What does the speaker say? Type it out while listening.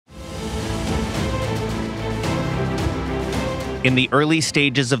In the early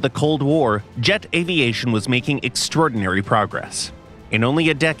stages of the Cold War, jet aviation was making extraordinary progress. In only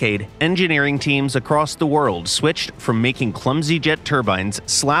a decade, engineering teams across the world switched from making clumsy jet turbines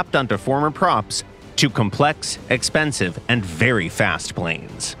slapped onto former props to complex, expensive, and very fast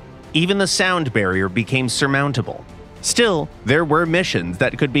planes. Even the sound barrier became surmountable. Still, there were missions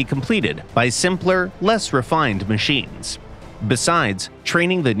that could be completed by simpler, less refined machines. Besides,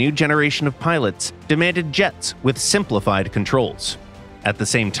 training the new generation of pilots demanded jets with simplified controls. At the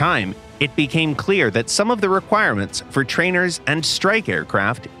same time, it became clear that some of the requirements for trainers and strike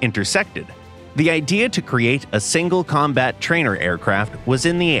aircraft intersected. The idea to create a single combat trainer aircraft was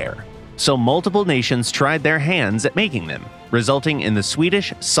in the air, so multiple nations tried their hands at making them, resulting in the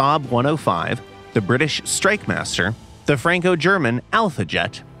Swedish Saab 105, the British Strikemaster, the Franco-German Alpha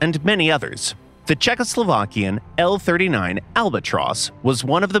Jet, and many others. The Czechoslovakian L-39 Albatros was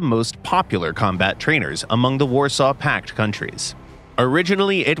one of the most popular combat trainers among the Warsaw Pact countries.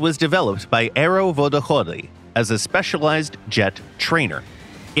 Originally, it was developed by Aero Vodochody as a specialized jet trainer.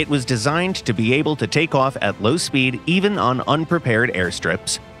 It was designed to be able to take off at low speed even on unprepared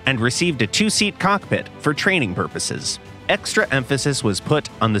airstrips, and received a two-seat cockpit for training purposes. Extra emphasis was put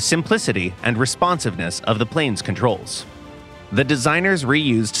on the simplicity and responsiveness of the plane's controls. The designers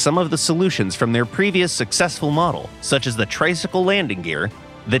reused some of the solutions from their previous successful model, such as the tricycle landing gear,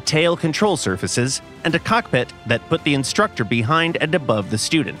 the tail control surfaces, and a cockpit that put the instructor behind and above the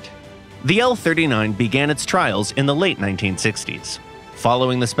student. The L-39 began its trials in the late 1960s.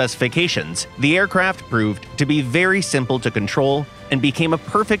 Following the specifications, the aircraft proved to be very simple to control and became a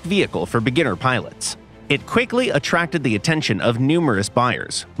perfect vehicle for beginner pilots. It quickly attracted the attention of numerous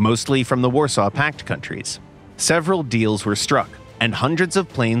buyers, mostly from the Warsaw Pact countries. Several deals were struck, and hundreds of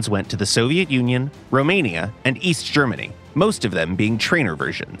planes went to the Soviet Union, Romania, and East Germany, most of them being trainer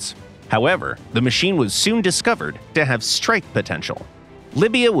versions. However, the machine was soon discovered to have strike potential.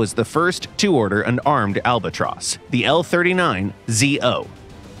 Libya was the first to order an armed Albatros, the L-39ZO.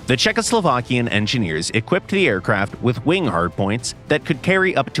 The Czechoslovakian engineers equipped the aircraft with wing hardpoints that could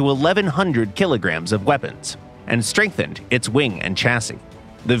carry up to 1,100 kilograms of weapons, and strengthened its wing and chassis.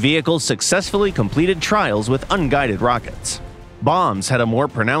 The vehicle successfully completed trials with unguided rockets. Bombs had a more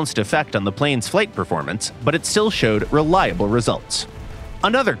pronounced effect on the plane's flight performance, but it still showed reliable results.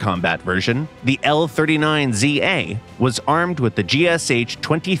 Another combat version, the L-39ZA, was armed with the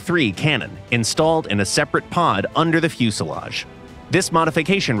GSH-23 cannon installed in a separate pod under the fuselage. This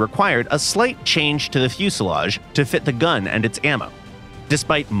modification required a slight change to the fuselage to fit the gun and its ammo.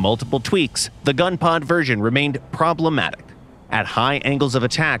 Despite multiple tweaks, the gun pod version remained problematic. At high angles of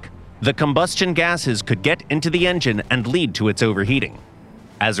attack, the combustion gases could get into the engine and lead to its overheating.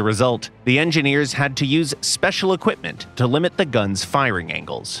 As a result, the engineers had to use special equipment to limit the gun's firing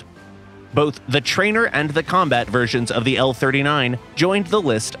angles. Both the trainer and the combat versions of the L-39 joined the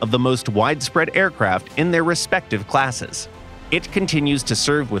list of the most widespread aircraft in their respective classes. It continues to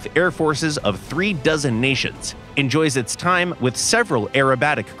serve with air forces of 36 nations, enjoys its time with several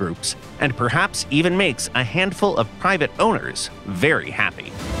aerobatic groups, and perhaps even makes a handful of private owners very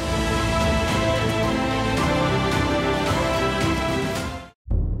happy.